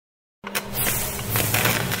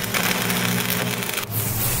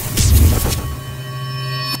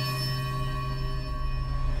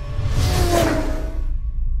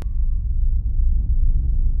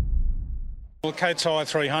Well, Coates Hire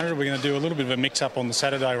 300, we're going to do a little bit of a mix-up on the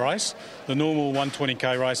Saturday race. The normal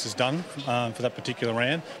 120k race is done for that particular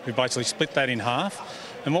round. We've basically split that in half.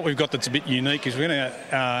 And what we've got that's a bit unique is we're going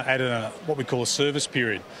to add what we call a service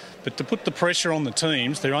period. But to put the pressure on the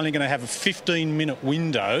teams, they're only going to have a 15-minute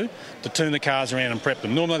window to turn the cars around and prep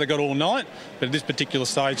them. Normally they've got all night, but at this particular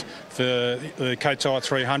stage for the Coates Hire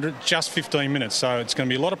 300, just 15 minutes. So it's going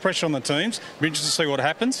to be a lot of pressure on the teams. Be interested to see what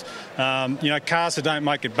happens. Cars that don't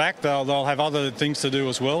make it back, they'll have other things to do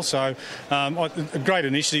as well. So a great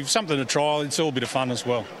initiative, something to try. It's all a bit of fun as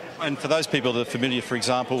well. And for those people that are familiar, for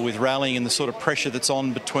example, with rallying and the sort of pressure that's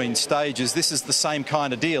on between stages, this is the same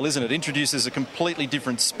kind of deal, isn't it? It introduces a completely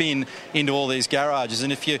different spin into all these garages.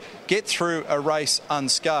 And if you get through a race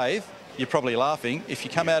unscathed, you're probably laughing. If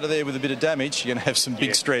you come out of there with a bit of damage, you're going to have some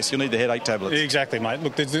big stress. You'll need the headache tablets. Exactly, mate.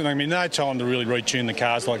 Look, there's no time to really retune the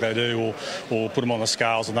cars like they do or put them on the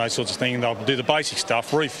scales and those sorts of things. They'll do the basic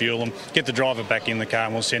stuff, refuel them, get the driver back in the car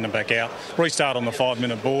and we'll send them back out. Restart on the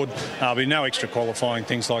 5-minute board. There'll be no extra qualifying,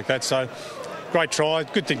 things like that. So great try,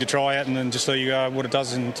 good thing to try out and then just see what it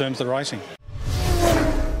does in terms of the racing.